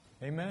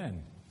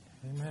Amen.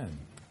 Amen.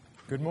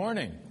 Good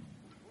morning.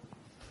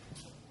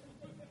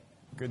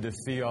 Good to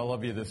see all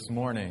of you this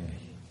morning.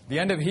 The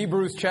end of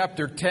Hebrews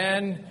chapter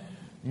 10,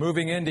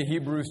 moving into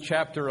Hebrews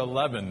chapter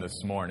 11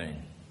 this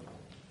morning.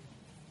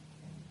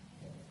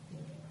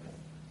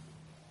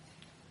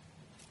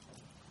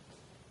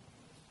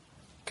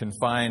 Can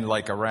find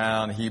like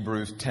around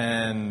Hebrews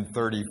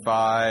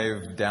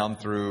 10:35 down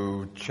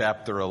through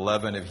chapter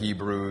 11 of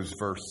Hebrews,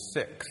 verse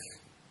 6.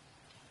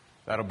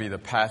 That'll be the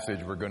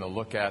passage we're going to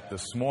look at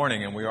this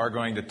morning, and we are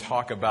going to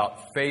talk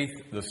about faith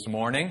this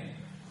morning.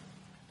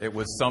 It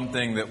was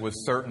something that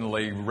was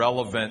certainly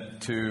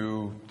relevant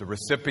to the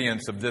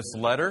recipients of this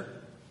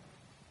letter,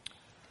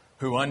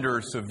 who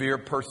under severe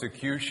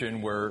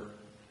persecution were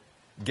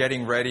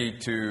getting ready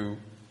to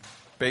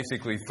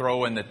basically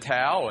throw in the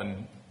towel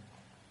and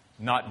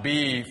not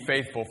be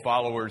faithful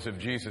followers of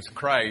Jesus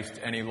Christ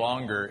any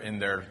longer in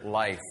their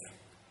life.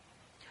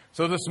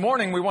 So this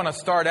morning we want to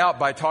start out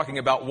by talking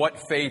about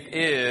what faith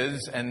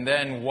is and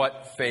then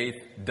what faith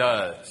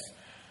does.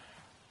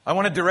 I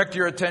want to direct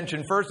your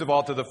attention first of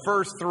all to the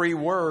first three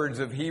words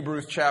of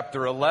Hebrews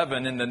chapter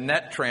 11 in the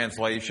Net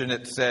translation.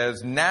 It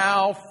says,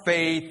 "Now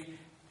faith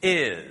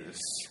is."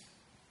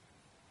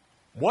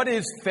 What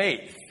is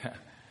faith?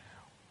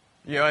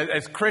 You know,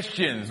 as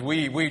Christians,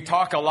 we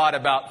talk a lot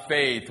about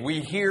faith. We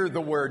hear the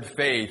word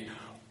faith.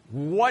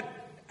 What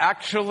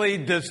actually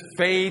does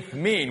faith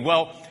mean?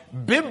 Well,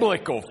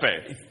 biblical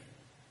faith,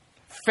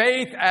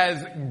 faith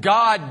as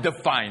God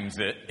defines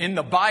it in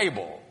the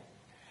Bible,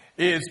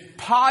 is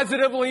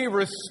positively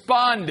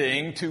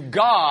responding to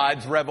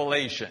God's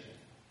revelation.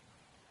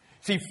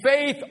 See,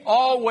 faith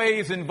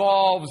always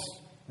involves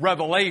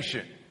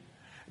revelation.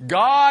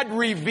 God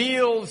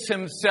reveals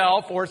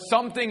himself or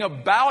something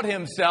about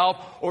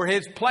himself or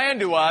his plan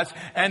to us,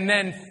 and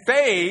then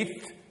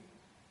faith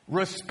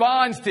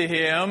responds to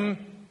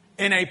him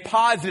in a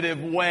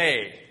positive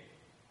way.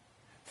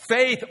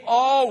 Faith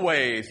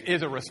always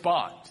is a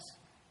response.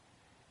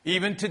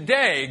 Even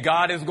today,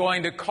 God is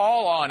going to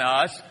call on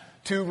us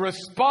to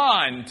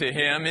respond to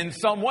him in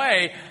some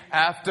way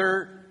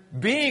after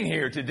being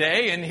here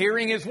today and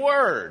hearing his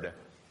word.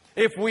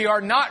 If we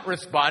are not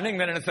responding,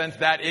 then in a sense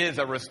that is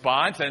a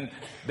response, and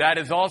that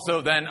is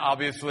also then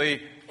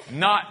obviously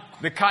not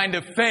the kind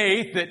of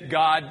faith that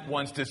God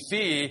wants to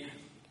see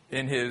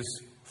in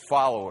his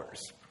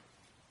followers.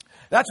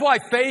 That's why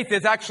faith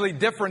is actually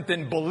different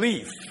than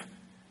belief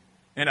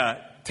in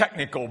a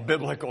technical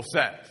biblical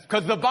sense.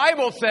 Because the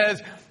Bible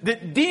says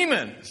that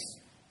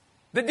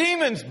the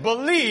demons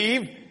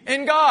believe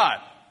in God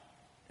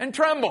and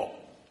tremble.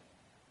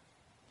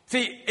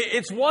 See,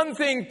 it's one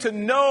thing to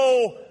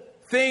know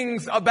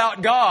things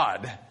about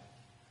God,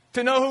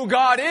 to know who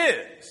God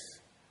is.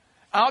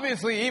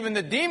 Obviously, even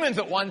the demons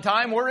at one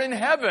time were in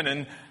heaven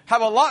and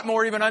have a lot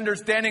more even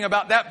understanding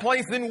about that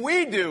place than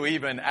we do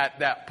even at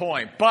that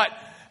point. But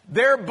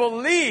their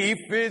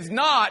belief is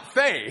not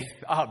faith,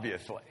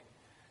 obviously,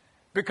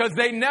 because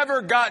they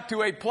never got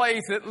to a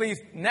place, at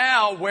least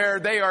now, where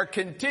they are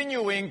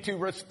continuing to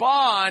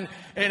respond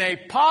in a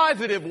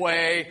positive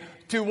way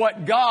to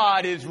what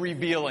God is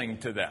revealing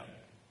to them,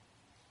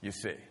 you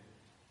see.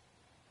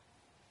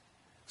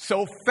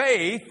 So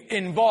faith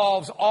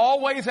involves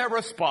always a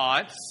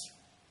response,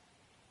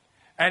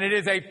 and it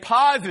is a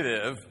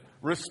positive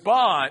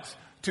response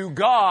to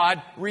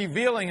God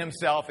revealing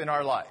himself in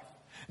our life.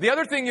 The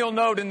other thing you'll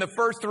note in the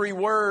first three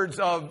words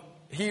of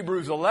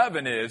Hebrews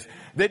 11 is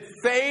that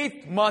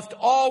faith must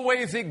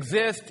always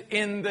exist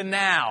in the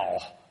now.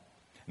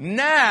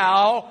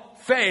 Now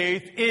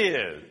faith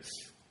is.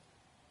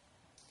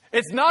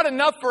 It's not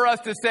enough for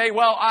us to say,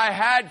 well, I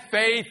had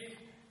faith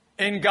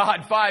in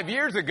God 5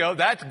 years ago.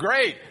 That's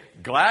great.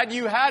 Glad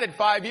you had it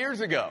 5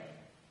 years ago.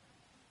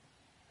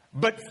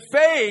 But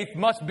faith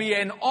must be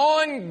an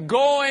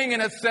ongoing, in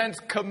a sense,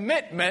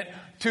 commitment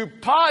to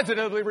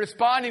positively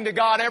responding to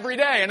God every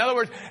day. In other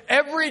words,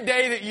 every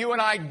day that you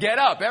and I get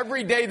up,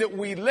 every day that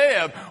we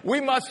live,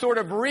 we must sort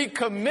of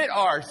recommit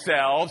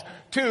ourselves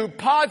to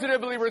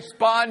positively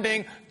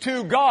responding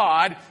to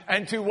God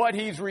and to what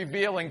he's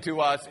revealing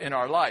to us in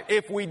our life.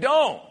 If we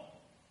don't,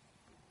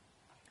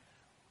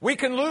 we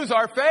can lose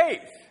our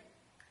faith.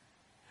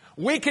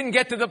 We can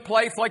get to the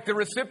place like the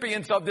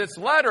recipients of this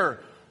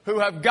letter who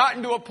have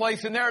gotten to a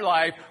place in their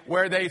life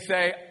where they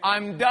say,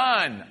 I'm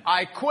done.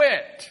 I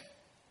quit.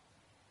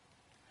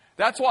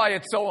 That's why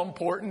it's so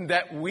important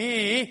that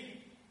we,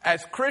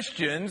 as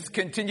Christians,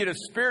 continue to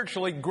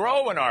spiritually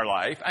grow in our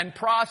life and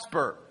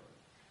prosper.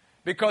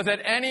 Because at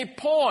any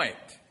point,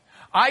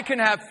 I can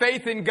have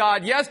faith in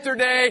God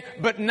yesterday,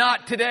 but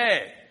not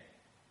today.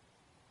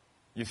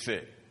 You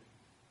see.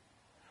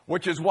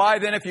 Which is why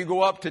then if you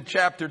go up to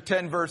chapter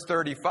 10, verse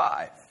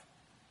 35,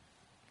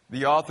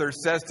 the author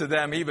says to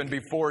them even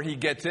before he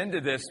gets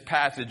into this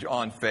passage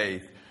on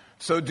faith,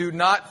 so do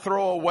not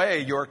throw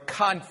away your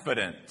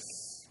confidence.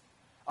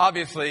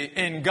 Obviously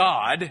in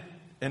God,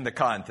 in the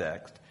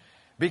context,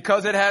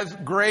 because it has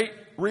great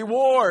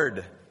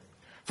reward.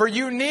 For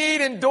you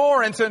need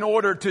endurance in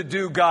order to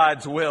do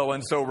God's will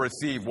and so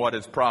receive what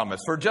is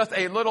promised. For just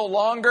a little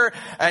longer,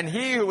 and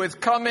he who is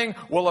coming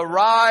will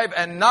arrive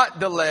and not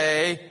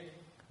delay.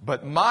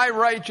 But my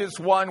righteous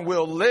one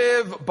will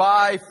live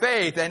by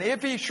faith. And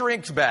if he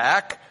shrinks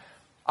back,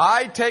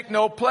 I take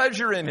no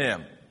pleasure in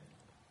him.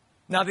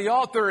 Now the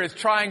author is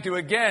trying to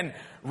again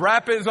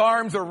wrap his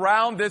arms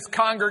around this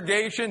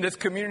congregation, this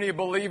community of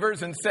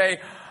believers, and say,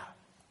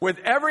 with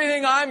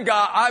everything I've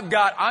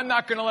got, I'm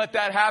not going to let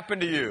that happen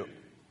to you.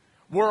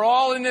 We're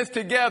all in this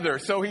together,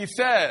 so he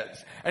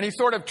says. And he's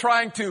sort of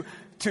trying to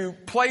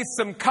place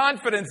some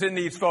confidence in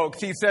these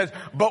folks. He says,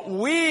 but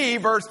we,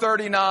 verse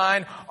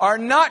 39, are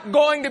not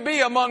going to be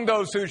among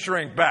those who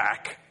shrink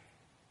back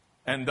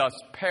and thus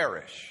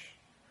perish.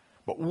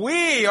 But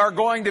we are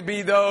going to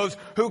be those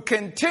who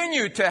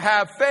continue to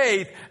have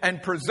faith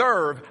and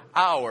preserve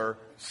our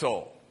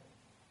soul.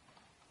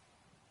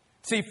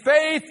 See,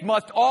 faith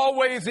must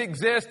always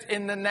exist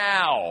in the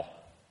now.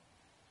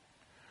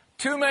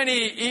 Too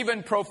many,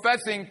 even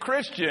professing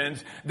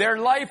Christians, their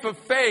life of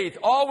faith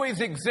always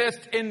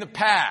exists in the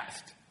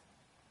past.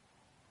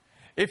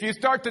 If you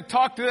start to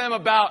talk to them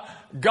about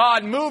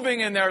God moving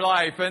in their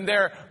life and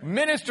their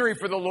ministry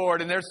for the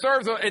Lord and their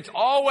service, it's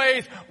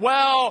always,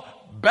 well,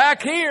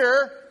 back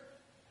here.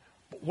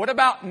 What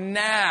about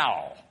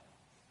now?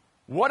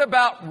 What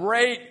about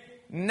right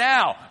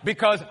now?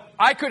 Because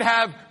I could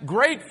have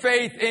great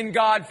faith in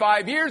God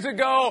 5 years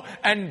ago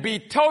and be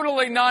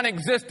totally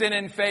non-existent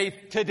in faith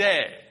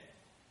today.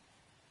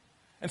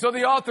 And so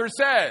the author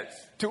says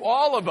to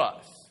all of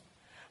us,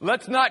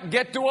 let's not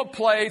get to a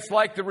place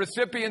like the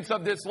recipients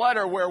of this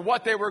letter where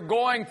what they were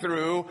going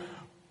through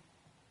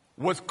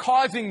was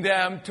causing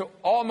them to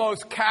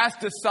almost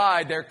cast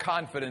aside their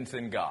confidence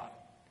in God,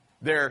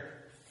 their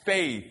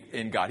faith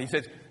in God. He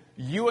says,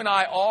 you and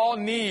I all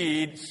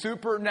need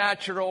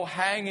supernatural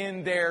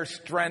hang-in-there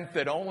strength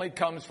that only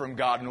comes from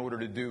God in order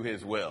to do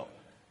His will.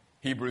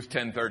 Hebrews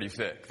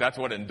 10:36. That's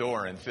what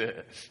endurance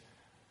is.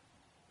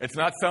 It's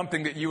not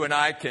something that you and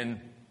I can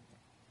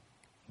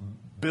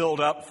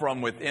build up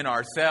from within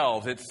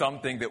ourselves. It's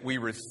something that we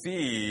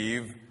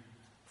receive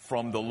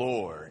from the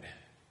Lord.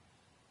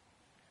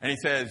 And he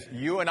says,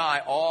 you and I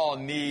all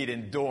need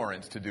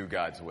endurance to do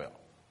God's will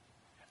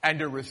and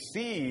to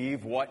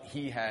receive what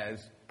He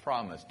has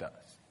promised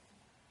us.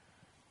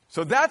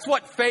 So that's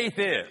what faith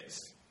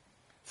is.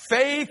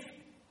 Faith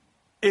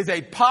is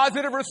a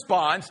positive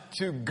response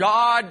to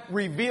God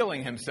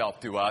revealing Himself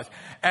to us,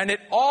 and it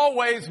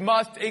always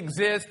must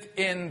exist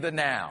in the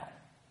now.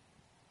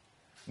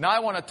 Now I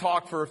want to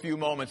talk for a few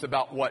moments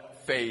about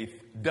what faith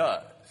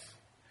does.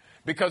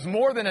 Because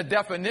more than a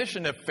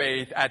definition of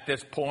faith at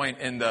this point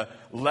in the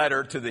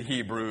letter to the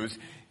Hebrews,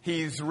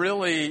 he's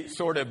really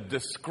sort of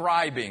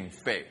describing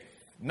faith,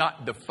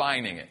 not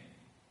defining it.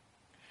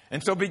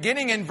 And so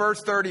beginning in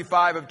verse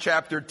 35 of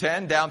chapter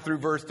 10 down through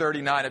verse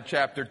 39 of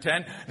chapter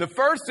 10, the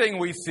first thing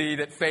we see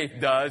that faith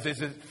does is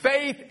that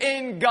faith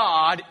in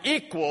God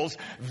equals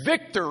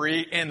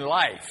victory in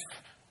life.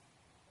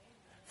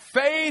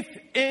 Faith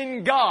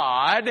in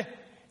God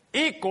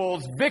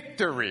equals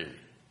victory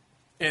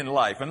in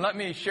life. And let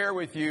me share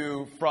with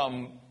you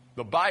from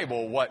the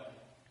Bible what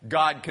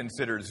God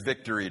considers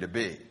victory to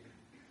be.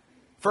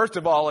 First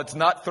of all, it's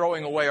not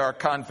throwing away our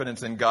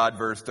confidence in God,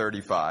 verse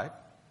 35.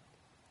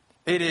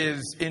 It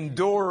is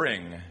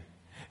enduring.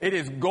 It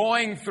is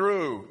going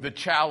through the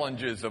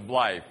challenges of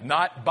life,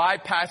 not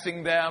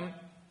bypassing them,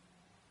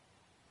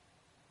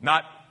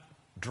 not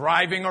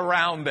driving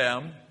around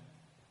them.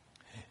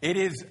 It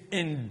is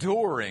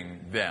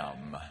enduring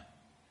them.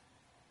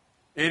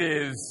 It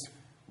is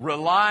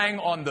relying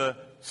on the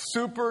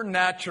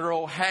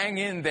supernatural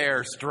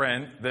hang-in-there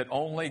strength that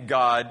only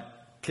God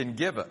can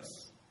give us.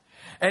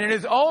 And it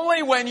is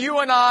only when you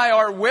and I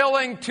are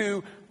willing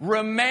to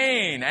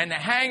remain and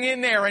hang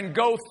in there and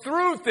go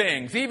through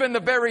things, even the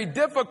very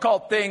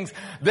difficult things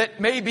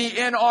that may be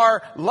in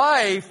our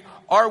life,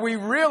 are we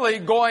really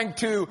going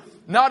to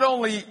not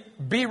only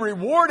be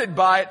rewarded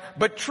by it,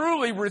 but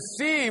truly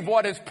receive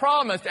what is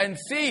promised and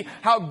see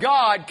how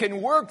God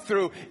can work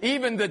through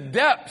even the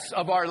depths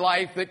of our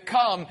life that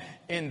come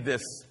in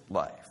this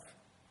life.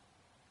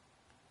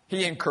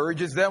 He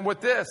encourages them with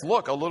this.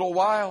 Look, a little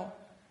while,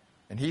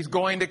 and He's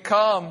going to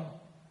come.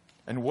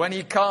 And when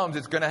He comes,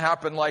 it's going to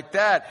happen like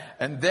that.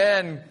 And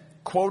then,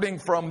 quoting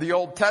from the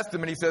Old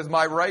Testament, He says,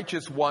 my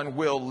righteous one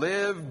will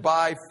live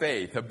by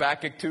faith.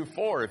 Habakkuk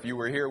 2:4, if you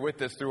were here with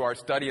us through our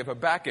study of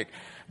Habakkuk,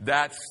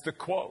 that's the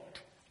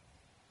quote.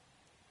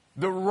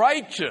 The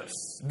righteous,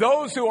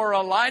 those who are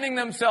aligning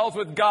themselves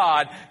with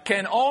God,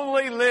 can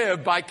only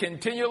live by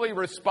continually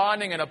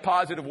responding in a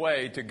positive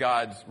way to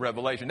God's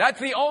revelation. That's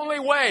the only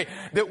way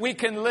that we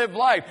can live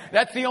life.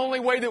 That's the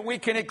only way that we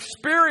can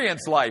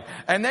experience life.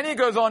 And then he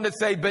goes on to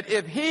say, but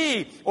if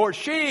he or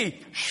she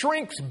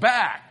shrinks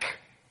back,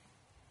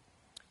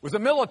 was a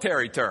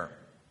military term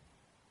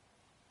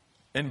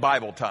in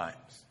Bible times.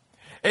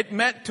 It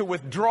meant to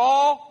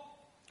withdraw,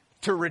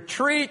 to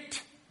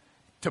retreat,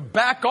 to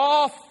back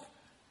off,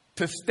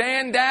 to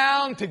stand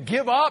down, to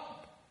give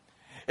up.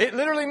 It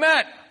literally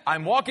meant,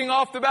 I'm walking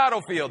off the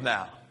battlefield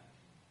now.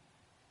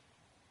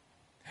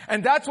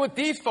 And that's what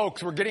these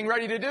folks were getting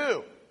ready to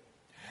do.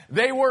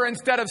 They were,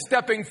 instead of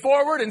stepping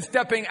forward and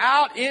stepping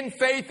out in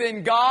faith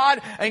in God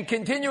and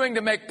continuing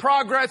to make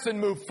progress and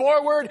move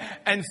forward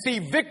and see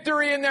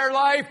victory in their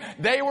life,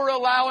 they were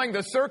allowing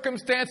the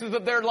circumstances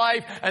of their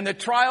life and the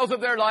trials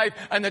of their life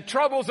and the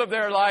troubles of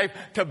their life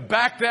to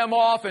back them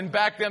off and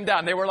back them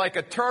down. They were like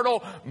a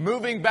turtle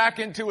moving back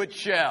into its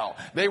shell.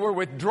 They were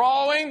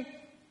withdrawing.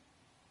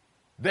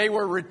 They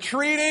were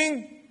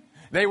retreating.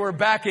 They were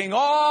backing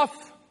off.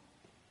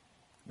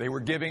 They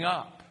were giving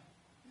up.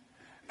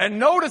 And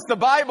notice the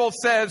Bible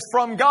says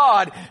from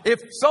God,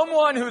 if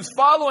someone who's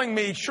following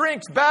me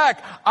shrinks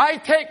back, I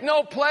take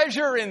no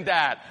pleasure in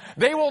that.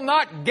 They will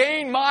not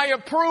gain my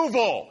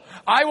approval.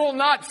 I will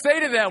not say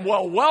to them,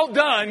 well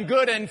done,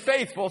 good and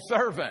faithful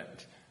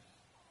servant.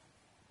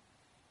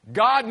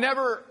 God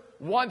never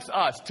wants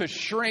us to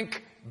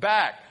shrink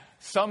back.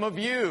 Some of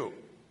you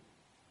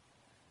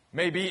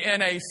may be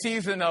in a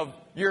season of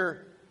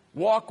your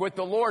walk with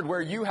the Lord where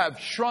you have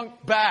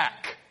shrunk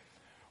back.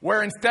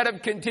 Where instead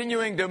of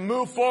continuing to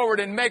move forward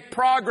and make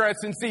progress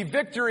and see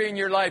victory in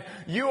your life,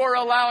 you are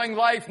allowing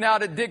life now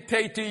to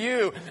dictate to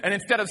you. And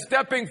instead of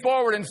stepping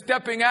forward and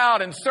stepping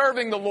out and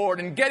serving the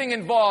Lord and getting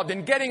involved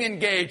and getting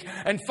engaged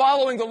and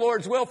following the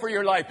Lord's will for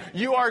your life,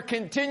 you are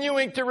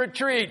continuing to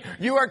retreat.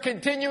 You are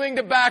continuing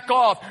to back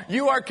off.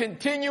 You are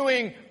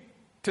continuing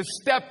to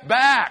step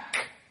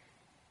back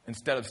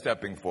instead of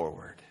stepping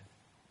forward.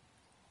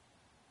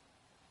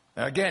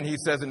 Now again, he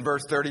says in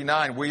verse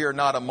 39, we are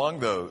not among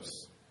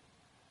those.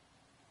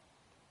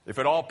 If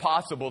at all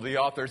possible, the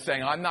author is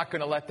saying, I'm not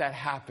going to let that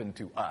happen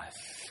to us.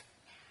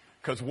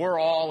 Because we're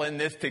all in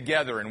this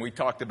together, and we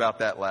talked about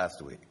that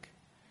last week.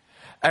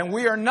 And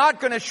we are not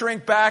going to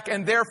shrink back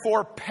and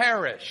therefore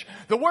perish.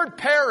 The word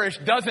perish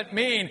doesn't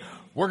mean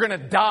we're going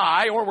to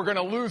die or we're going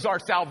to lose our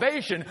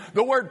salvation.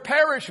 The word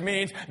perish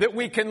means that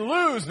we can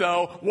lose,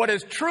 though, what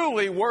is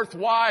truly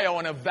worthwhile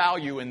and of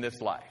value in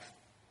this life.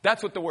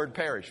 That's what the word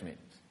perish means.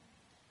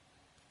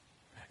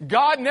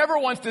 God never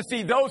wants to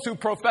see those who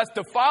profess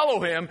to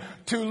follow Him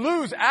to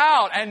lose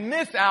out and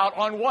miss out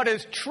on what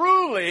is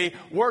truly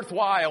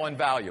worthwhile and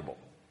valuable.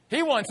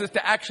 He wants us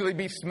to actually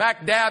be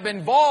smack dab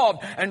involved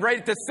and right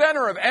at the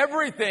center of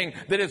everything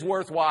that is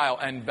worthwhile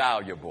and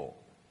valuable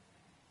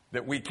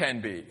that we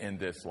can be in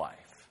this life.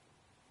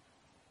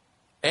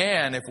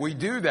 And if we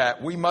do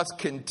that, we must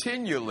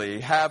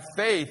continually have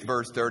faith,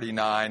 verse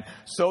 39,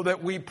 so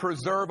that we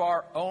preserve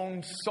our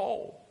own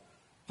soul.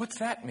 What's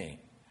that mean?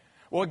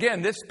 Well,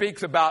 again, this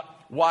speaks about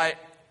why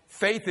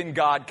faith in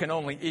God can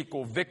only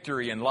equal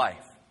victory in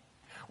life.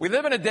 We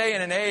live in a day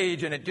and an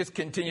age, and it just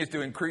continues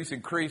to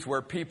increase,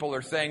 where people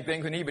are saying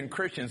things, and even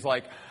Christians,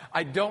 like,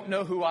 I don't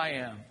know who I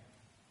am.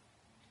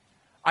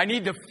 I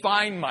need to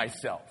find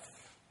myself.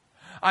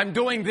 I'm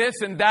doing this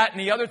and that and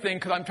the other thing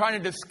because I'm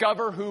trying to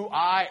discover who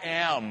I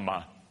am.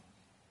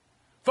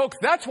 Folks,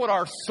 that's what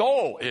our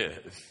soul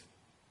is.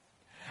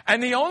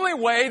 And the only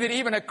way that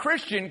even a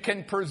Christian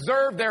can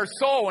preserve their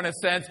soul, in a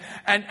sense,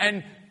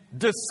 and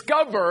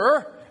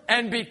discover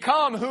and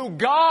become who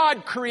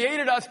God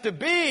created us to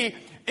be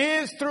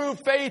is through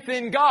faith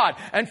in God.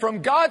 And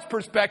from God's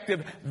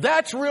perspective,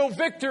 that's real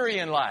victory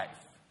in life.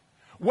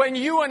 When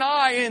you and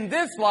I in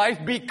this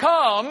life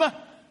become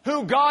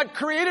who God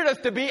created us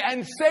to be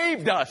and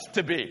saved us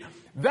to be.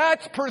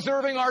 That's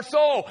preserving our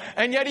soul.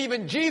 And yet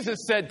even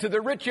Jesus said to the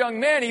rich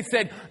young man, He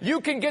said, you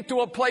can get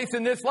to a place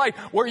in this life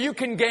where you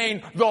can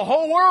gain the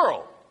whole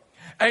world.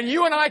 And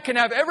you and I can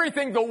have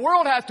everything the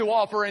world has to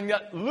offer and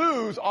yet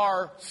lose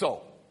our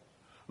soul.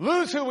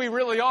 Lose who we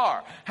really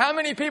are. How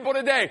many people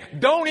today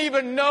don't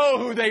even know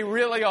who they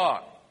really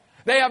are?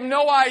 They have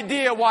no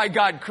idea why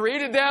God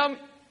created them,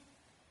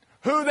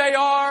 who they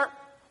are,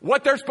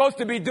 what they're supposed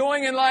to be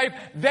doing in life.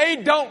 They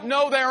don't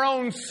know their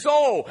own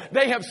soul.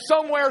 They have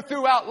somewhere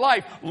throughout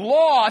life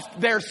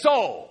lost their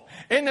soul.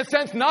 In the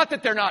sense, not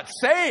that they're not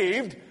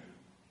saved,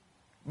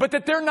 but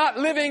that they're not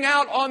living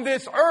out on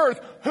this earth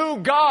who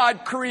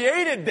God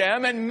created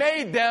them and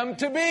made them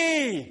to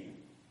be.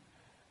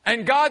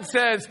 And God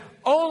says,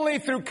 only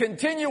through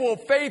continual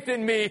faith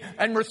in me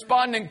and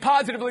responding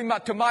positively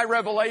to my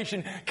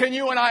revelation can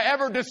you and I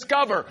ever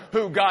discover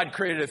who God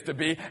created us to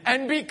be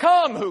and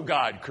become who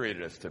God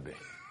created us to be.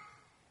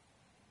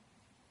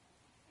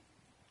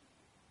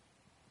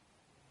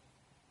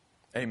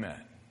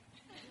 Amen.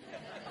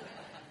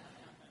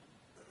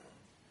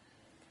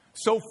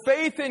 So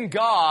faith in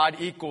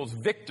God equals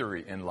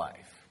victory in life.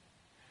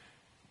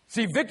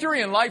 See,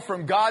 victory in life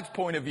from God's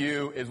point of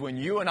view is when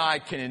you and I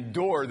can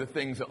endure the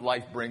things that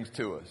life brings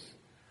to us.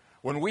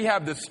 When we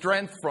have the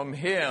strength from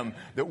Him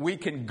that we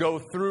can go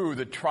through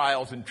the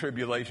trials and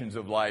tribulations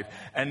of life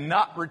and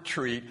not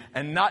retreat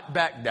and not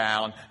back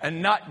down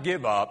and not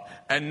give up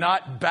and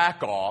not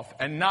back off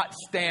and not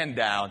stand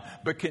down,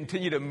 but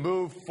continue to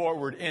move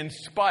forward in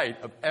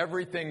spite of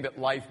everything that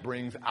life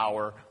brings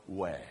our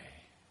way.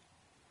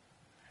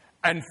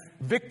 And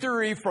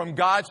victory from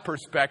God's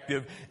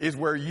perspective is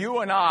where you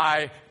and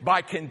I,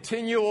 by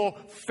continual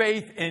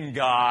faith in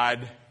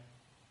God,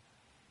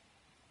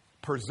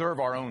 preserve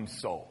our own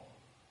soul.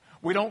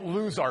 We don't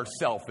lose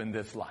ourselves in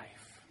this life.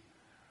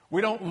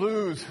 We don't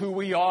lose who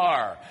we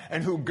are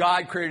and who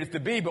God created us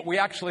to be, but we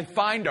actually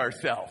find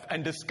ourselves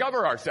and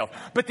discover ourselves.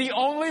 But the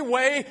only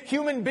way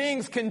human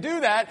beings can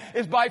do that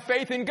is by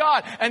faith in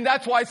God. And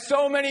that's why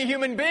so many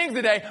human beings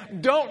today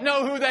don't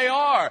know who they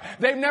are.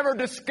 They've never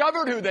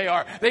discovered who they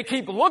are. They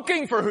keep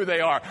looking for who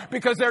they are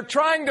because they're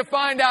trying to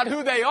find out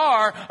who they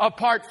are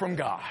apart from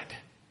God,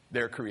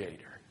 their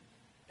Creator.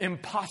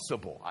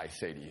 Impossible, I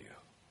say to you.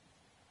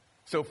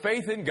 So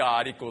faith in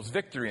God equals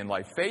victory in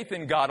life. Faith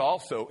in God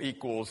also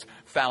equals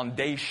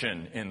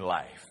foundation in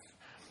life.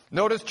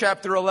 Notice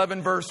chapter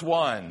 11, verse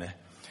 1.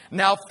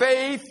 Now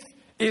faith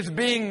is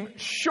being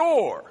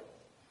sure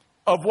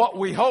of what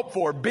we hope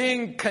for,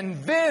 being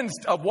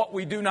convinced of what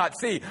we do not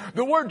see.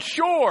 The word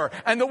sure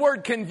and the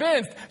word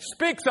convinced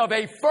speaks of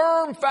a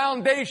firm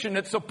foundation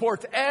that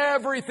supports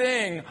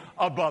everything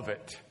above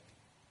it.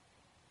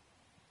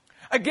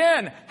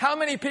 Again, how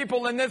many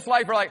people in this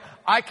life are like,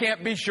 I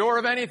can't be sure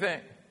of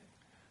anything?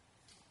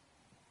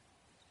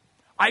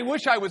 I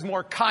wish I was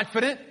more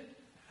confident.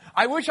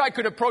 I wish I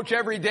could approach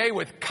every day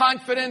with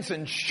confidence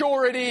and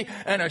surety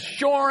and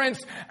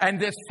assurance and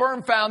this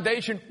firm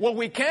foundation. Well,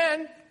 we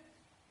can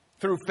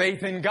through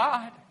faith in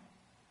God.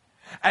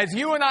 As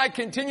you and I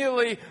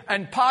continually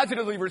and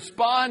positively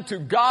respond to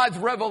God's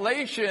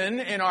revelation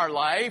in our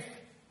life,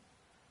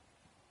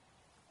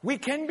 we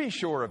can be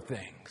sure of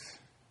things.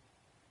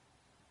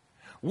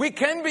 We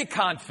can be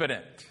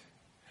confident.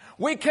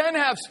 We can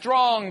have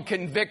strong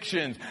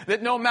convictions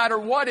that no matter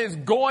what is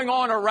going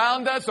on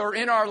around us or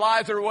in our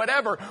lives or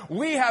whatever,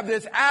 we have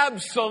this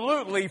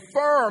absolutely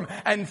firm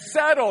and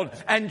settled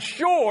and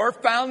sure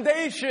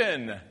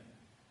foundation.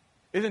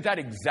 Isn't that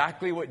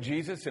exactly what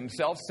Jesus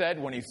himself said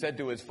when he said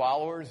to his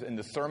followers in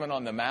the Sermon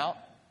on the Mount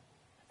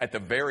at the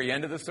very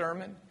end of the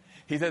sermon?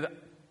 He said,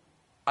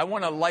 I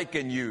want to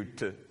liken you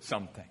to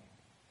something.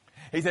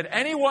 He said,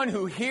 anyone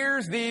who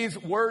hears these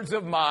words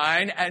of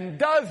mine and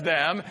does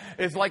them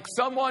is like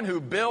someone who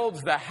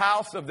builds the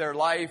house of their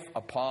life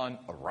upon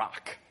a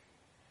rock.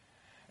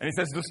 And he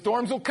says, the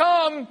storms will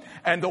come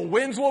and the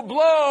winds will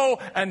blow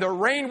and the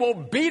rain will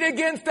beat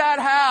against that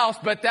house,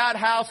 but that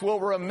house will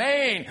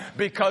remain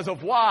because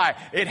of why?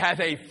 It has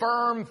a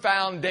firm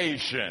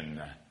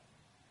foundation.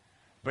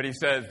 But he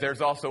says, there's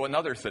also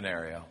another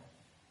scenario.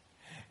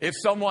 If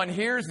someone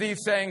hears these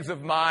sayings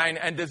of mine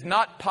and does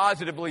not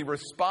positively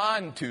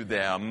respond to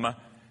them,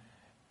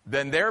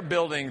 then they're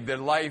building their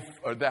life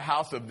or the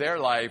house of their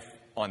life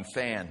on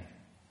sand.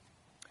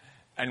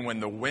 And when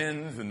the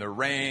winds and the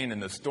rain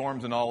and the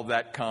storms and all of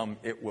that come,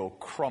 it will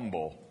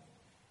crumble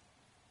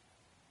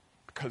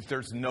because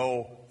there's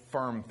no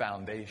firm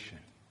foundation.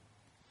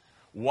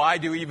 Why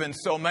do even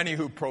so many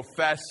who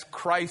profess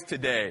Christ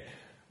today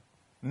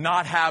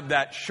not have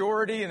that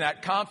surety and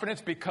that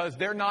confidence? Because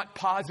they're not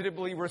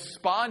positively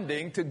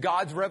responding to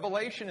God's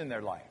revelation in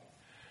their life.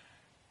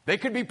 They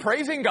could be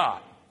praising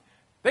God.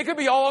 They could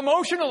be all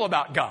emotional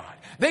about God.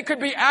 They could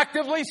be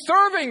actively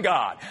serving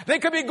God. They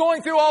could be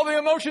going through all the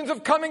emotions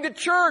of coming to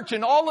church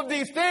and all of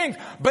these things.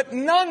 But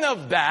none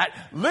of that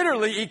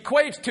literally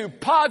equates to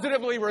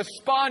positively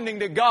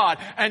responding to God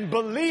and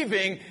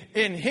believing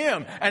in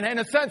Him. And in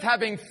a sense,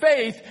 having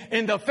faith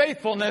in the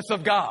faithfulness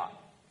of God.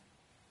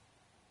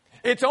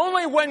 It's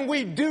only when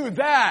we do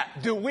that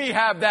do we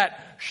have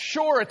that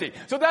surety.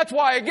 So that's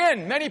why,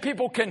 again, many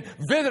people can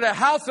visit a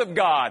house of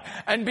God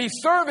and be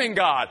serving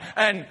God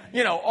and,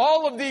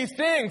 all of these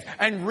things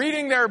and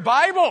reading their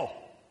Bible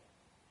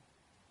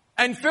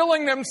and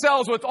filling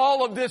themselves with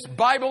all of this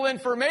Bible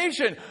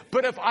information.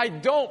 But if I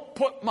don't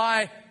put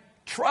my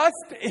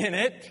trust in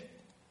it,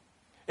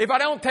 if I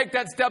don't take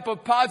that step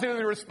of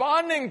positively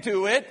responding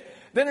to it,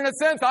 then in a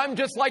sense, I'm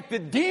just like the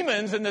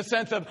demons in the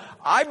sense of,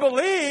 I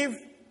believe,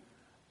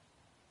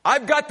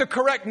 I've got the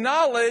correct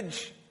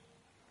knowledge,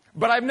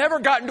 but I've never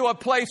gotten to a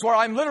place where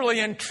I'm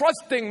literally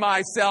entrusting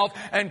myself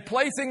and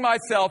placing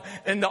myself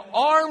in the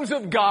arms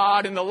of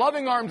God, in the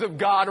loving arms of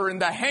God, or in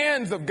the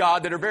hands of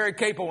God that are very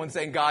capable in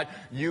saying, God,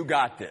 you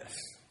got this.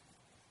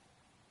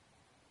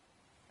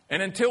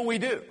 And until we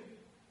do,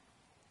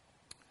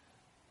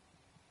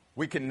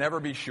 we can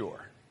never be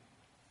sure.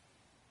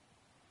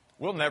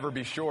 We'll never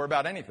be sure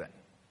about anything.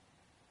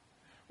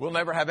 We'll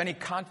never have any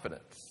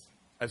confidence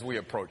as we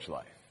approach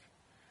life.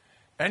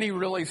 Any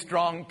really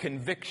strong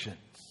convictions.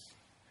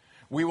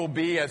 We will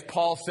be, as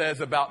Paul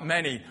says about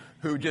many,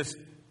 who just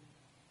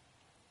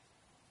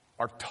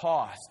are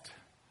tossed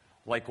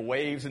like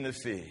waves in the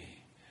sea,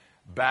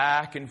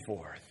 back and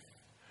forth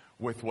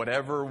with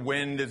whatever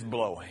wind is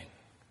blowing.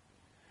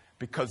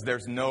 Because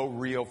there's no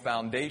real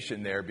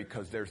foundation there,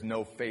 because there's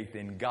no faith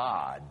in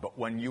God. But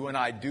when you and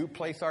I do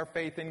place our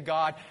faith in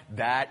God,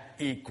 that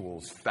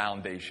equals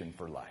foundation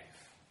for life.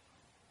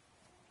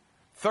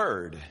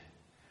 Third,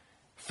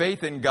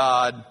 faith in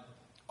God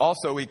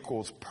also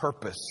equals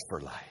purpose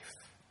for life.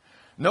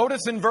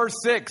 Notice in verse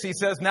 6, he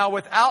says, now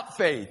without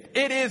faith,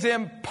 it is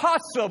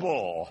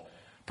impossible.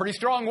 Pretty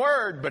strong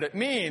word, but it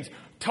means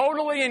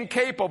totally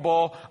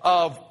incapable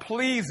of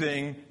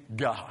pleasing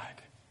God.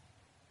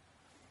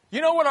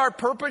 You know what our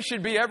purpose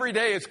should be every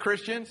day as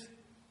Christians?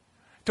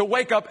 To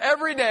wake up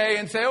every day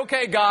and say,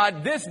 okay,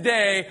 God, this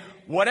day,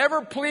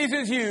 whatever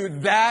pleases you,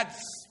 that's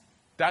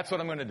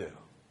what I'm going to do.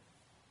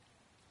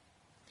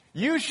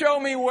 You show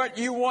me what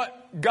you want,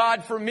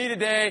 God, for me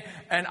today,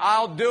 and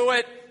I'll do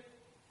it.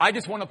 I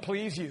just want to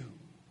please you.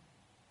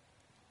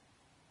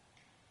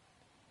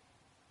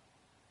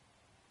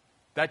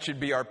 That should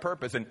be our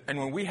purpose. And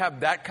when we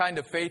have that kind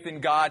of faith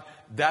in God,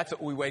 that's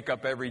what we wake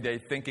up every day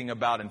thinking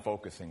about and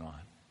focusing on.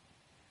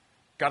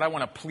 God, I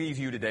want to please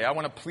you today. I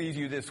want to please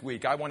you this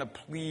week. I want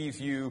to please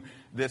you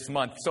this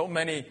month. So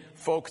many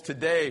folks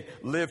today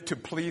live to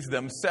please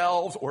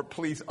themselves or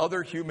please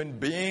other human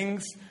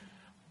beings.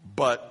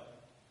 But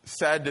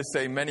sad to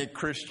say, many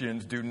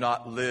Christians do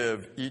not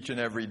live each and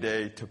every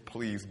day to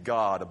please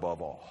God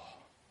above all.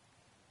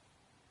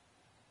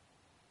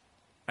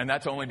 And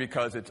that's only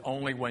because it's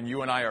only when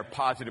you and I are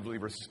positively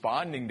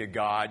responding to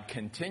God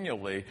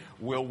continually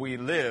will we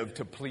live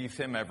to please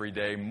Him every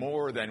day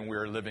more than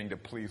we're living to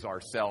please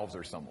ourselves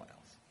or someone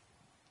else.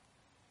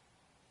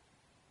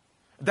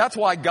 That's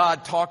why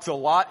God talks a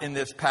lot in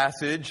this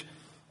passage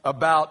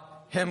about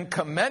Him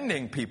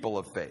commending people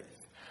of faith.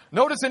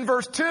 Notice in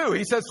verse 2,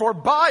 He says, "For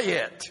by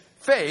it,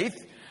 faith,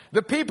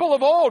 the people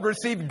of old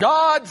received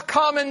God's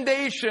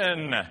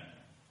commendation."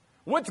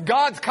 What's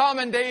God's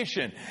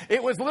commendation?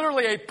 It was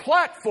literally a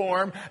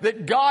platform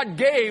that God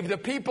gave the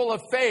people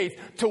of faith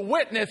to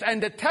witness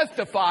and to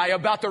testify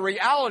about the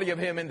reality of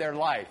Him in their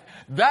life.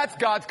 That's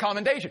God's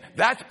commendation.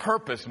 That's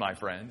purpose, my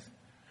friends.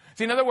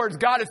 See, in other words,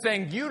 God is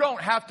saying you don't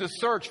have to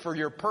search for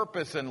your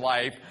purpose in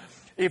life.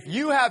 If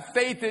you have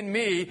faith in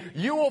me,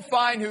 you will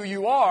find who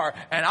you are,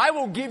 and I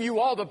will give you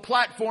all the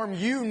platform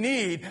you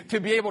need to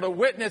be able to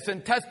witness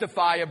and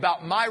testify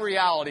about my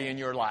reality in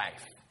your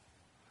life.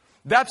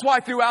 That's why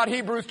throughout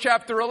Hebrews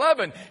chapter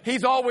 11,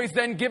 he's always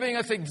then giving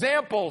us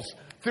examples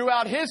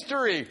throughout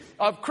history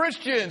of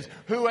Christians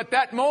who at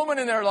that moment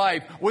in their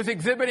life was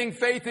exhibiting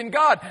faith in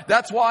God.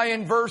 That's why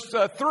in verse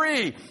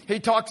 3, he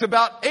talks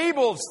about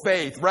Abel's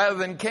faith rather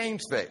than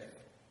Cain's faith. It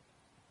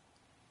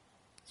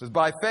says,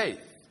 by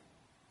faith,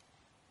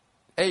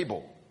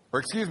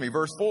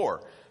 verse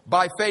 4.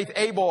 By faith,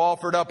 Abel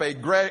offered up a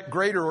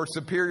greater or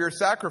superior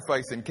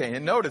sacrifice than Cain.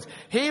 And notice,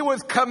 he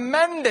was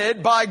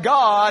commended by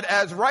God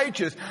as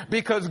righteous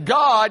because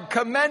God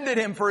commended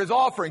him for his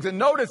offerings. And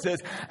notice this,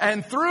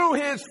 and through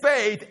his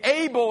faith,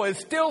 Abel is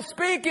still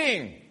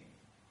speaking.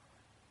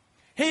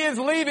 He is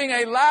leaving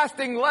a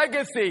lasting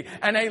legacy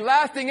and a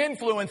lasting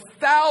influence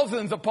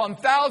thousands upon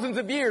thousands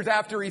of years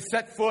after he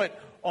set foot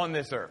on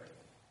this earth.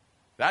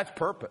 That's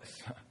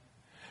purpose.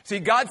 See,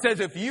 God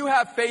says, if you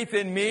have faith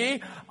in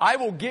me, I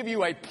will give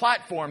you a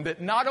platform that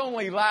not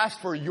only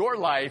lasts for your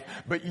life,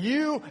 but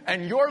you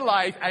and your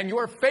life and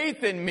your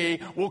faith in me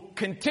will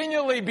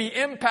continually be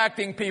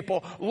impacting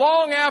people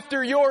long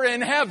after you're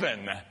in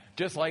heaven,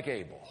 just like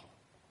Abel.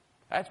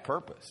 That's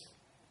purpose.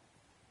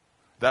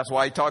 That's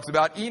why he talks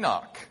about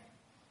Enoch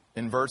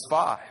in verse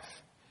 5.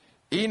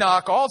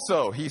 Enoch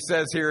also, he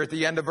says here at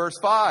the end of verse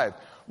 5,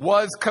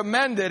 was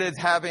commended as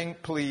having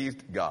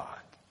pleased God.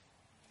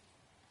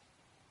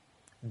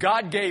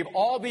 God gave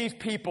all these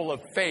people of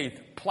faith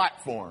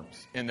platforms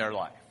in their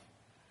life.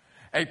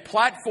 A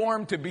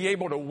platform to be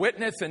able to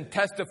witness and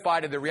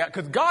testify to the reality.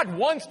 Because God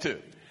wants to.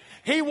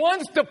 He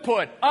wants to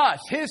put us,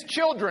 His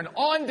children,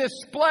 on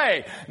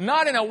display.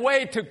 Not in a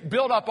way to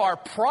build up our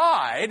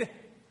pride,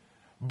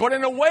 but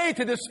in a way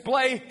to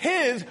display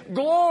His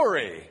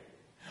glory.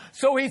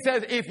 So He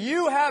says, if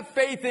you have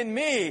faith in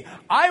me,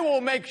 I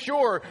will make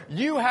sure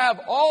you have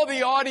all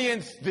the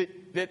audience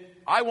that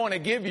I want to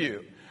give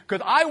you.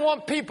 Because I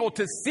want people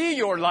to see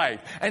your life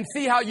and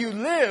see how you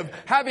live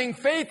having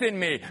faith in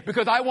me.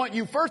 Because I want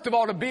you, first of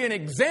all, to be an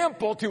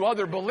example to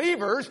other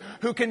believers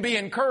who can be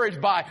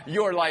encouraged by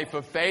your life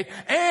of faith.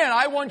 And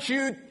I want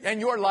you and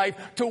your life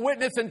to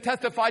witness and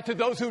testify to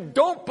those who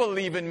don't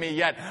believe in me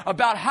yet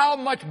about how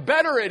much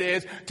better it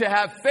is to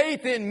have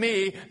faith in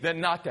me than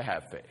not to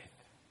have faith.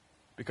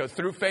 Because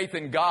through faith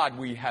in God,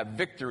 we have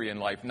victory in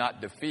life,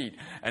 not defeat.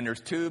 And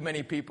there's too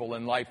many people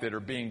in life that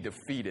are being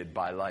defeated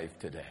by life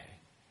today.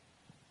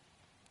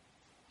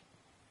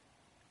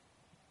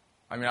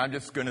 I mean, I'm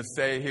just going to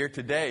say here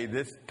today,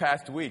 this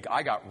past week,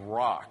 I got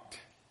rocked.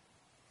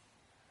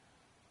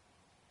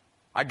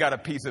 I got a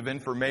piece of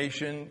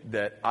information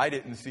that I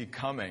didn't see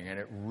coming, and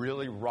it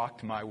really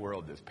rocked my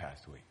world this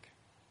past week.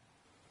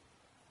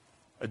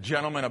 A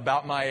gentleman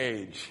about my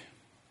age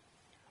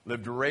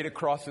lived right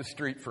across the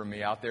street from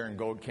me out there in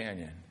Gold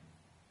Canyon,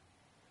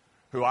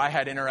 who I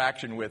had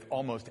interaction with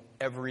almost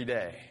every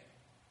day,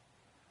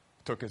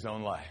 took his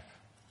own life.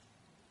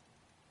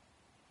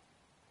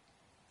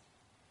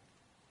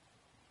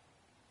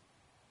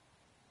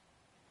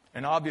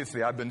 And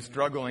obviously, I've been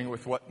struggling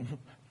with what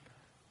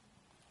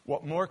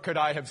more could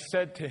I have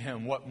said to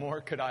him? What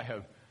more could I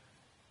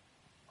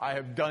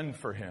have done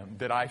for him?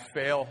 Did I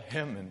fail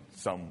him in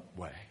some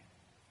way?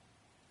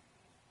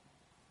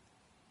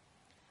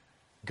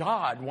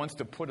 God wants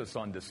to put us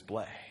on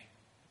display.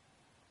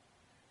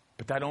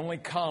 But that only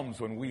comes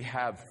when we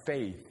have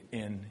faith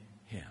in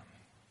Him.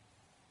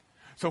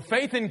 So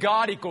faith in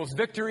God equals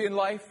victory in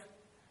life.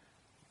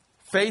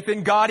 Faith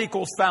in God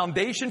equals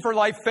foundation for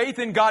life. Faith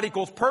in God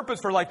equals purpose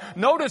for life.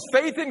 Notice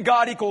faith in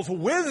God equals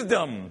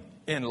wisdom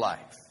in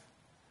life.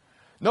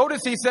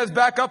 Notice he says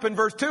back up in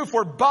verse 2,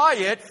 for by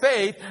it,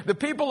 faith, the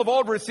people of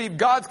old received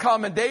God's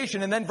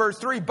commendation. And then verse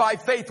 3, by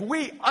faith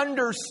we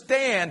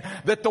understand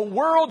that the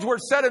worlds were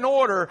set in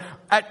order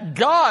at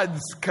God's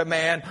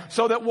command,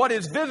 so that what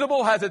is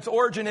visible has its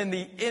origin in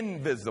the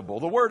invisible.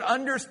 The word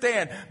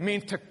understand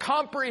means to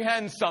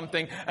comprehend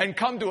something and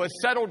come to a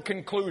settled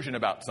conclusion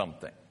about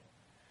something.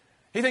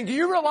 He's saying, do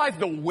you realize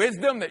the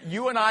wisdom that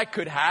you and I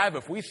could have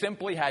if we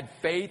simply had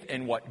faith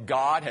in what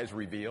God has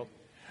revealed?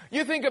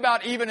 You think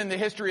about even in the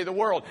history of the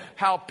world,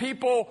 how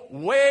people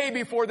way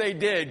before they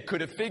did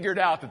could have figured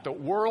out that the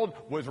world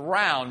was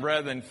round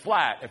rather than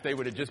flat if they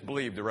would have just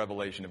believed the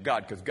revelation of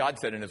God. Because God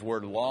said in His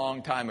Word a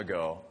long time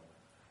ago,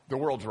 the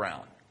world's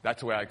round. That's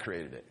the way I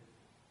created it.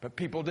 But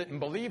people didn't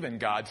believe in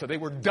God, so they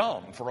were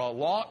dumb for a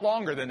lot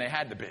longer than they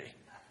had to be.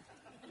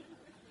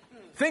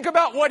 Think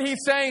about what He's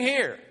saying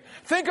here.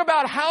 Think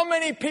about how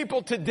many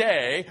people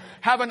today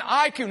have an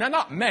IQ, now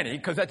not many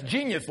because that's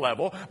genius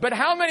level, but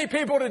how many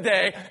people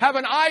today have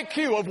an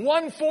IQ of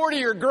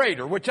 140 or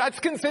greater, which that's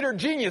considered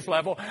genius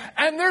level,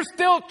 and they're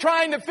still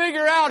trying to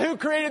figure out who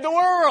created the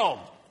world.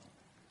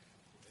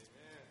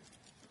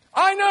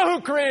 I know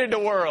who created the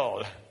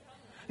world.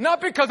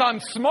 Not because I'm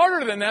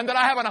smarter than them, that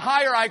I have a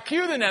higher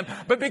IQ than them,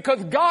 but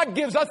because God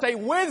gives us a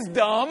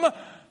wisdom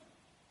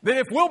that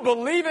if we'll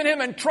believe in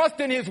Him and trust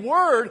in His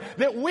Word,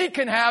 that we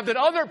can have that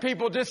other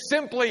people just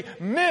simply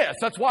miss.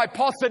 That's why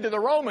Paul said to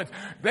the Romans,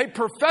 they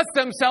profess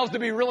themselves to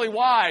be really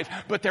wise,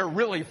 but they're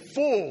really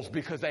fools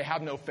because they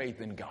have no faith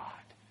in God.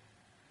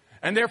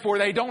 And therefore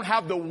they don't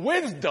have the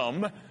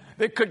wisdom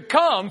that could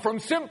come from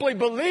simply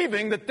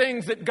believing the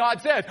things that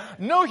God says.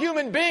 No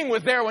human being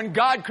was there when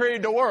God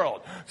created the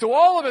world. So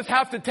all of us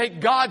have to take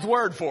God's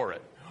word for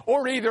it.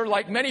 Or either,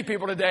 like many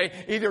people today,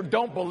 either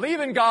don't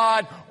believe in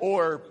God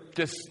or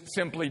just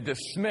simply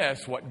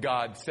dismiss what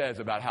God says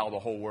about how the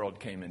whole world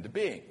came into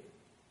being.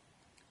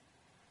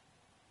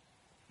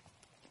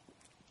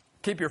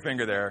 Keep your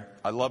finger there.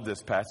 I love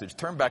this passage.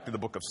 Turn back to the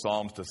book of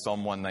Psalms, to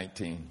Psalm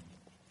 119.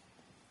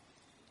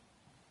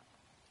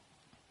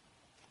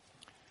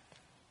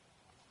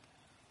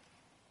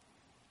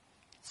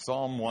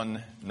 Psalm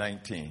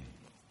 119.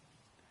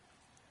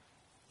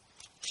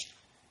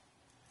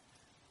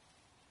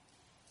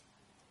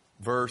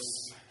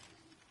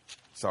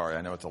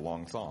 I know it's a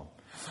long psalm.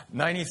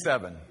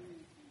 97.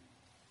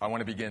 I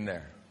want to begin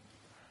there.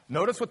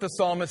 Notice what the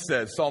psalmist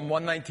says, Psalm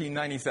 119,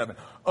 97.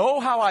 Oh,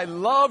 how I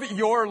love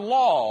your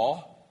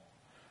law,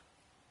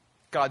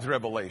 God's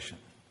revelation.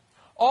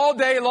 All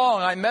day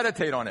long I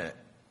meditate on it.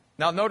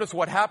 Now notice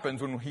what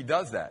happens when he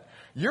does that.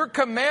 Your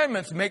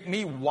commandments make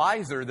me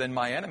wiser than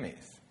my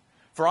enemies,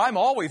 for I'm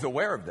always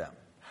aware of them.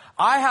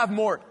 I have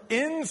more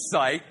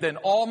insight than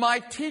all my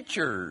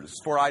teachers,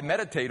 for I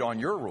meditate on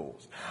your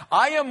rules.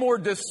 I am more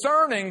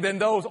discerning than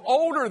those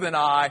older than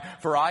I,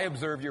 for I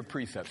observe your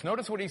precepts.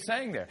 Notice what he's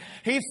saying there.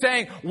 He's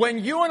saying,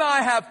 when you and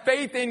I have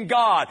faith in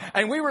God,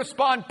 and we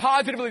respond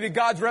positively to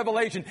God's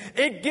revelation,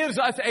 it gives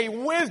us a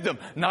wisdom,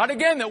 not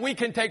again that we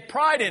can take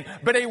pride in,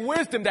 but a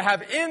wisdom to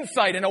have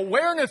insight and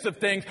awareness of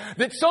things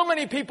that so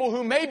many people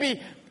who may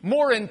be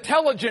more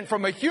intelligent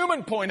from a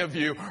human point of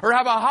view, or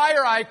have a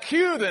higher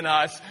IQ than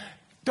us,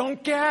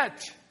 don't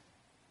get.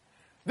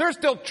 They're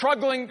still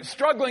struggling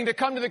to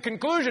come to the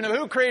conclusion of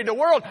who created the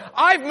world.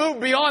 I've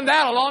moved beyond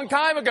that a long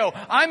time ago.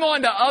 I'm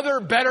on to other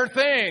better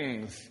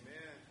things.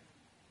 Amen.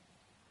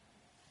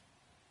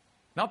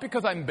 Not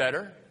because I'm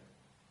better.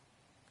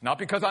 Not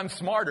because I'm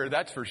smarter,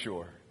 that's for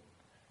sure.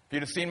 If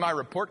you'd have seen my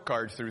report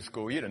cards through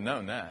school, you'd have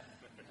known that.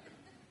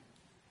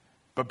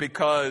 But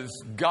because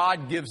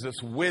God gives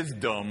us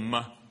wisdom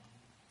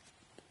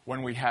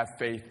when we have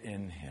faith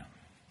in Him.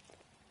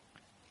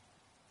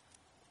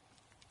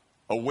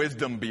 A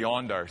wisdom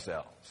beyond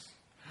ourselves.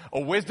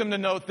 A wisdom to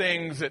know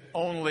things that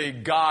only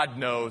God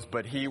knows,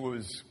 but He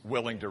was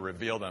willing to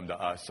reveal them to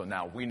us. So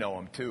now we know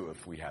them too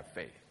if we have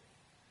faith.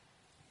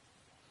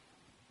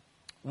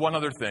 One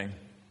other thing.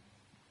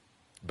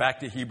 Back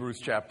to Hebrews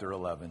chapter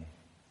 11.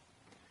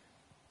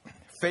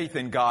 Faith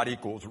in God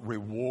equals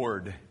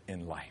reward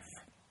in life.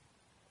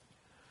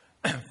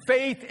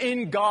 Faith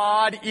in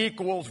God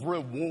equals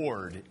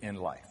reward in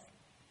life.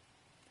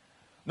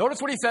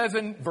 Notice what he says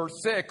in verse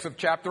 6 of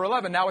chapter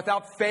 11. Now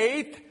without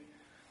faith,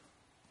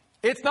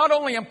 it's not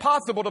only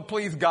impossible to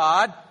please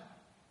God,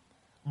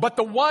 but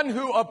the one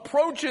who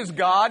approaches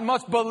God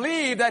must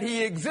believe that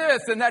He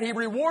exists and that He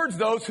rewards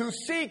those who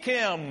seek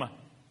Him.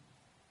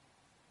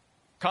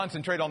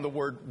 Concentrate on the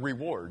word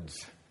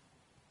rewards.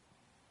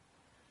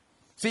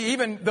 See,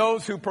 even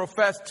those who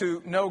profess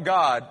to know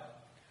God,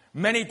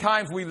 many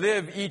times we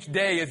live each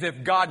day as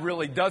if God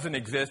really doesn't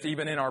exist.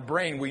 Even in our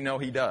brain, we know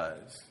He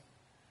does.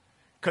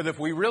 Because if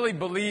we really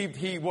believed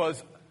He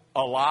was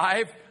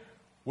alive,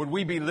 would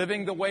we be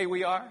living the way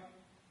we are?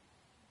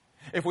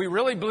 If we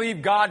really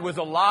believed God was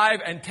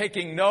alive and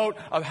taking note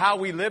of how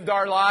we lived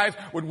our lives,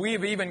 would we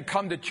have even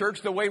come to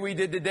church the way we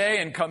did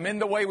today and come in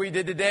the way we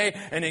did today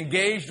and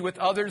engaged with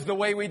others the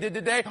way we did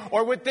today?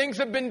 Or would things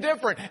have been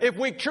different if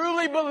we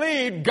truly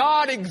believed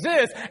God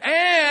exists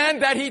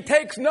and that He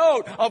takes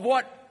note of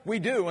what we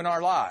do in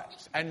our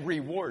lives and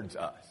rewards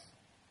us?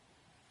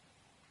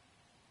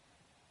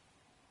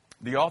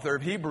 The author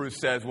of Hebrews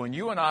says, when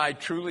you and I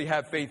truly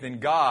have faith in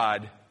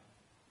God,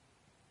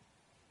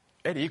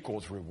 it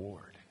equals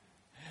reward.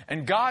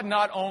 And God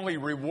not only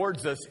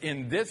rewards us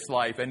in this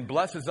life and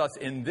blesses us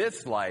in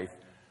this life,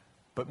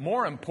 but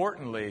more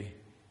importantly,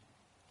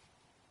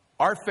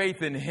 our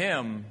faith in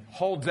Him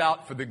holds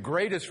out for the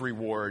greatest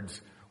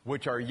rewards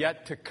which are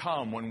yet to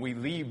come when we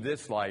leave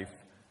this life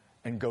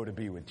and go to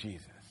be with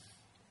Jesus.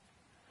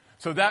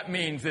 So that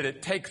means that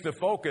it takes the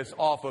focus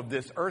off of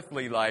this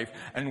earthly life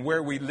and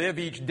where we live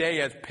each day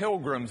as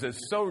pilgrims, as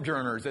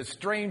sojourners, as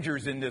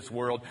strangers in this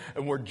world,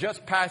 and we're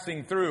just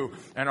passing through,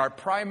 and our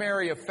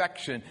primary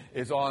affection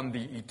is on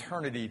the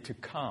eternity to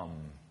come.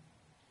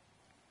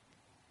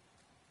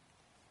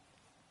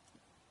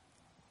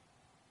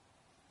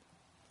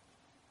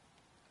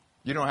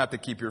 You don't have to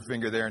keep your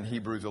finger there in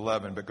Hebrews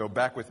 11, but go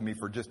back with me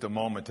for just a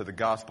moment to the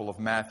Gospel of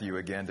Matthew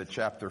again, to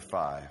chapter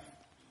 5.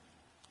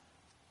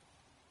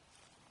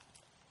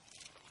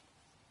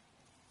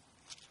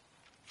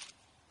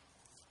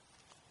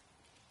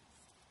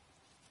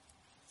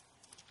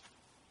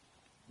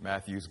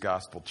 Matthew's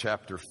Gospel,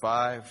 chapter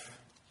 5,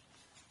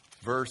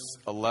 verse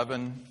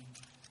 11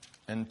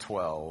 and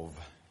 12.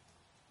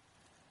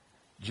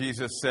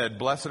 Jesus said,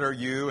 "Blessed are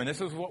you," and this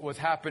is what was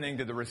happening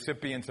to the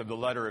recipients of the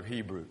letter of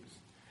Hebrews.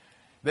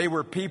 They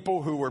were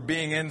people who were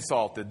being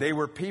insulted. They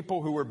were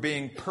people who were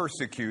being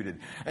persecuted.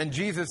 And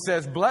Jesus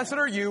says, "Blessed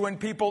are you when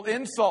people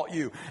insult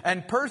you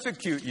and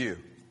persecute you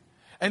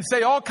and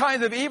say all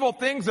kinds of evil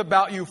things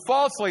about you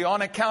falsely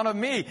on account of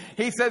me."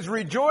 He says,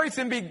 "Rejoice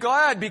and be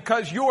glad,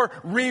 because your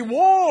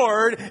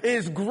reward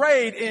is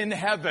great in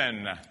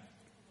heaven."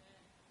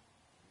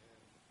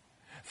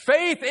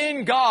 Faith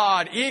in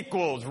God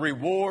equals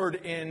reward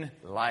in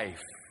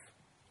life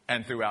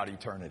and throughout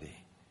eternity.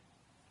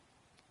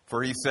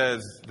 For He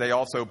says, "They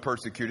also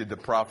persecuted the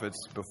prophets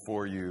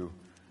before you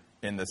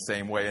in the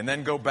same way." And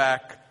then go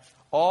back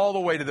all the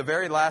way to the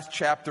very last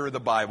chapter of the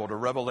Bible, to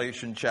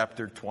Revelation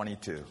chapter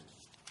 22.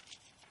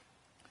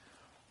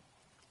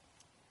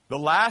 The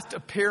last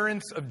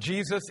appearance of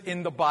Jesus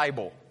in the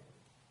Bible,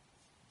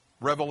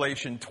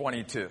 Revelation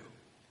 22.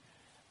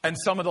 And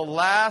some of the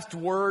last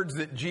words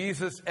that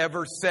Jesus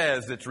ever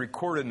says that's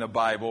recorded in the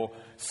Bible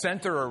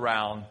center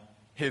around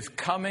His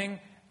coming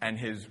and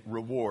His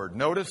reward.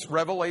 Notice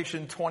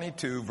Revelation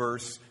 22,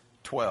 verse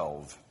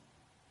 12.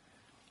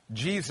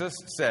 Jesus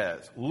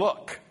says,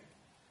 "Look,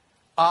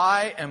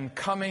 I am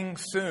coming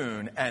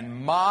soon,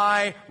 and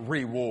my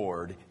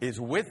reward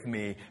is with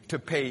me to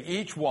pay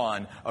each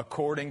one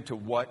according to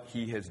what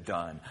he has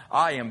done.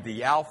 I am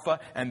the Alpha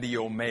and the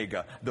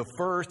Omega, the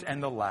first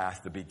and the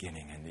last, the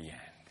beginning and the end."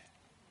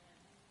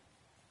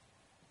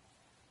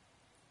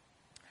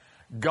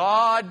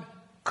 God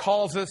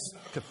calls us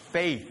to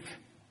faith.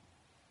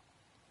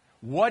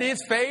 What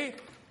is faith?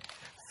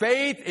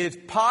 Faith is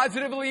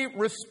positively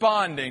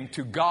responding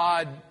to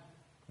God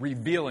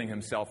revealing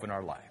Himself in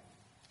our life.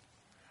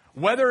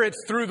 Whether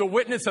it's through the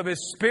witness of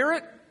His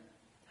Spirit,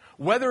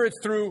 whether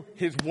it's through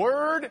His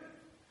Word,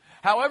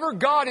 however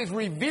God is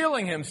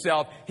revealing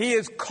Himself, He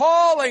is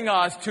calling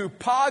us to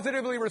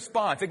positively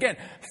respond. Again,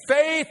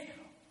 faith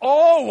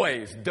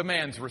always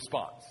demands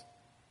response.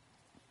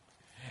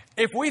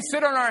 If we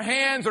sit on our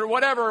hands or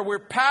whatever, we're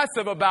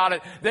passive about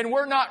it, then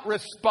we're not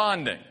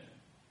responding.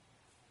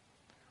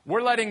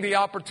 We're letting the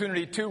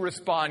opportunity to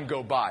respond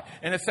go by.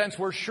 In a sense,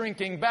 we're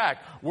shrinking back.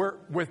 We're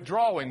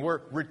withdrawing. We're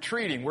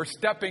retreating. We're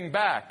stepping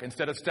back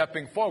instead of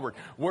stepping forward.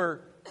 We're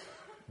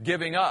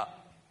giving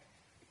up.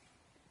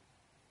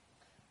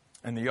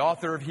 And the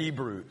author of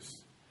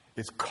Hebrews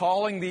is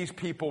calling these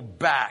people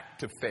back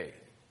to faith.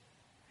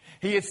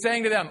 He is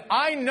saying to them,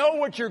 I know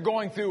what you're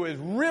going through is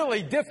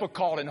really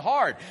difficult and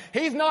hard.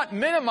 He's not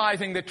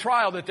minimizing the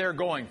trial that they're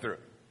going through.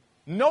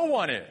 No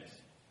one is.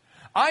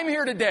 I'm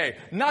here today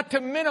not to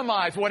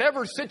minimize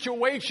whatever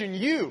situation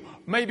you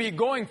may be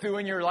going through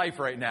in your life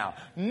right now.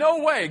 No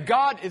way.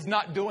 God is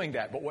not doing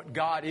that. But what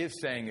God is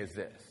saying is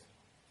this.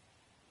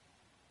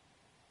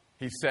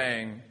 He's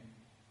saying,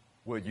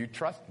 will you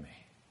trust me?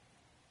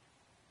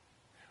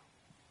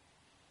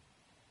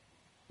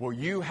 Will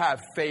you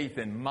have faith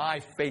in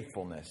my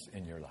faithfulness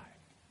in your life?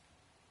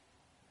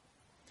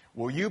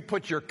 Will you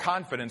put your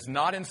confidence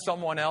not in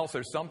someone else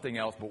or something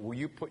else, but will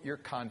you put your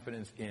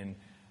confidence in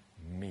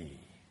me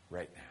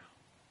right now?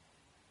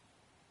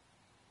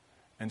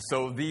 And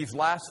so these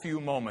last few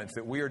moments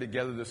that we are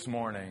together this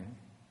morning,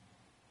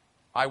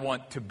 I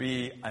want to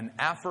be an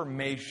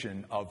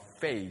affirmation of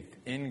faith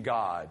in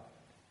God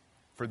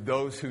for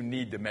those who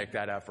need to make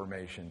that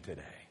affirmation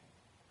today.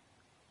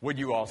 Would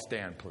you all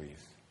stand,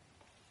 please?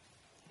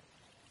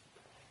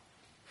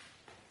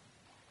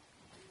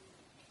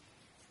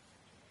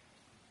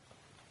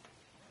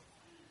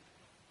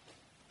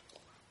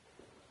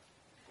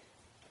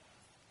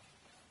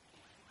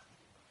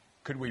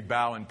 Could we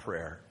bow in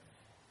prayer?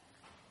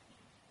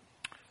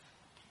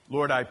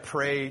 Lord, I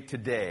pray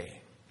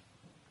today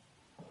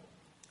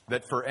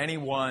that for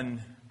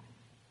anyone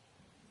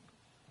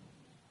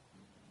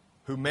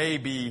who may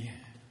be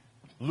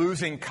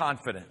losing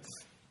confidence,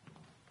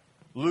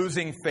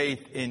 losing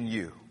faith in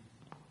you,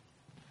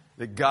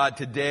 that God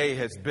today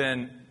has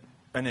been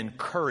an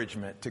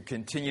encouragement to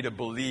continue to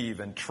believe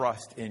and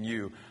trust in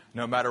you,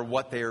 no matter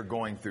what they are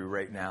going through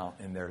right now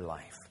in their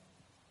life.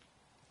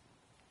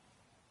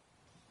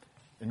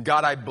 And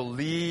God, I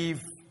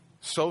believe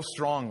so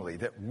strongly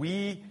that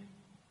we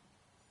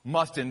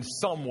must in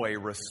some way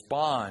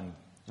respond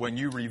when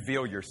you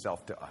reveal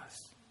yourself to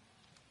us.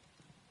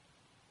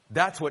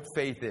 That's what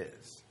faith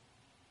is.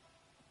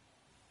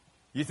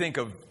 You think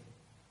of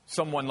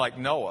someone like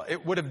Noah.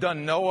 It would have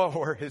done Noah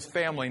or his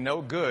family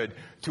no good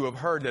to have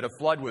heard that a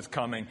flood was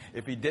coming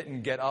if he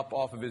didn't get up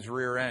off of his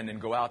rear end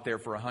and go out there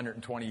for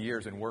 120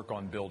 years and work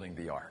on building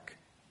the ark.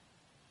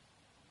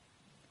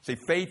 See,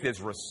 faith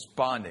is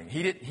responding.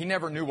 He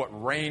never knew what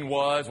rain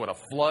was, what a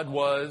flood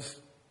was.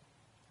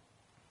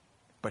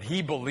 But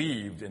he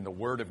believed in the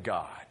Word of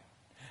God.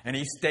 And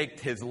he staked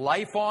his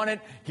life on it.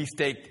 He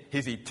staked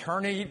his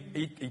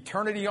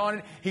eternity on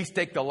it. He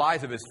staked the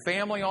lives of his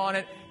family on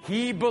it.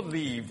 He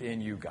believed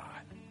in you, God.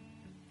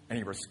 And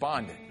he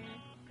responded.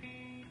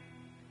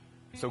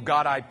 So,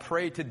 God, I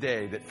pray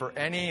today that for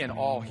any and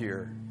all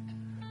here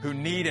who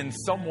need in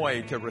some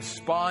way to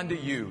respond to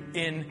you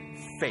in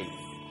faith,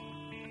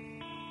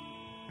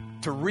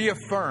 to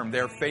reaffirm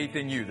their faith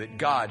in you, that,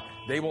 God,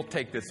 they will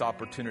take this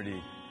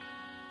opportunity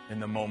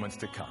in the moments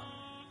to come.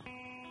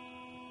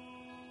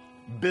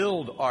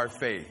 Build our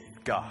faith,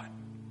 God.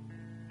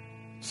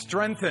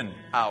 Strengthen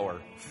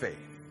our faith.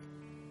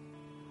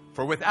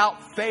 For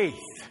without faith,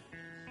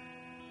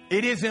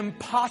 it is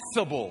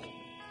impossible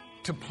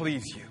to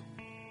please you.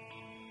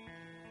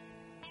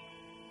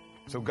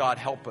 So God,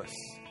 help us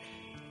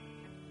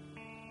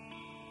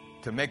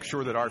to make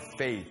sure that our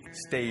faith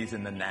stays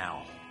in the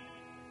now.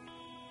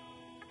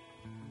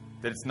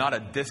 That it's not a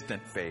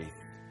distant faith.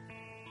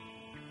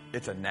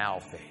 It's a now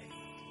faith.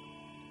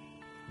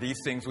 These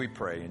things we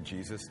pray in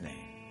Jesus'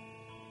 name.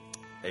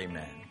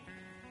 Amen.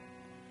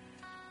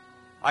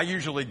 I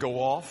usually go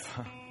off.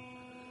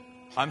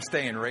 I'm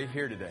staying right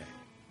here today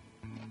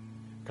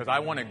because I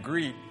want to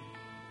greet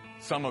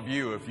some of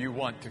you if you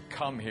want to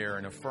come here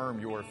and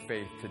affirm your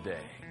faith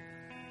today.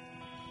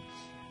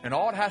 And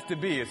all it has to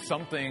be is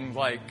something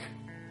like,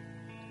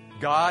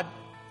 God,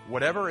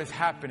 whatever is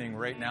happening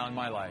right now in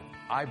my life,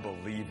 I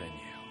believe in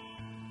you.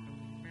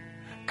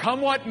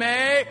 Come what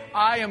may,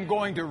 I am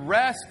going to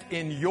rest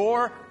in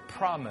your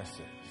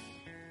promises.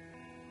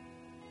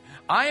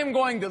 I am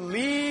going to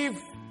leave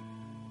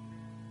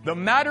the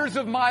matters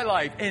of my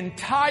life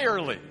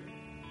entirely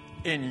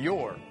in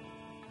your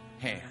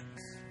hands.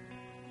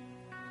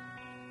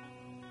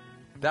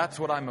 That's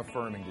what I'm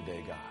affirming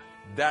today, God.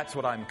 That's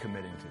what I'm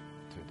committing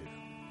to do.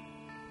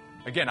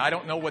 Again, I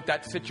don't know what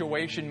that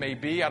situation may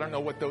be. I don't know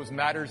what those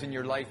matters in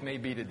your life may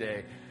be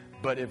today.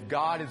 But if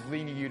God is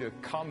leading you to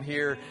come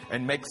here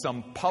and make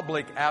some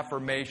public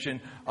affirmation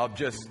of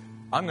just,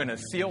 I'm going to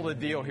seal the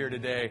deal here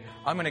today.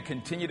 I'm going to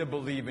continue to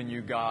believe in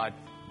you, God,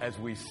 as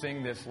we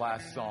sing this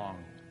last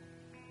song.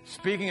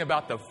 Speaking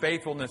about the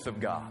faithfulness of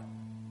God.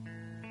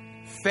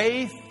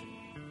 Faith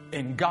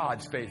in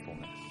God's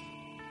faithfulness.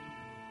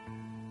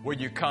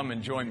 Would you come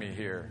and join me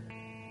here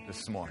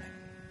this morning?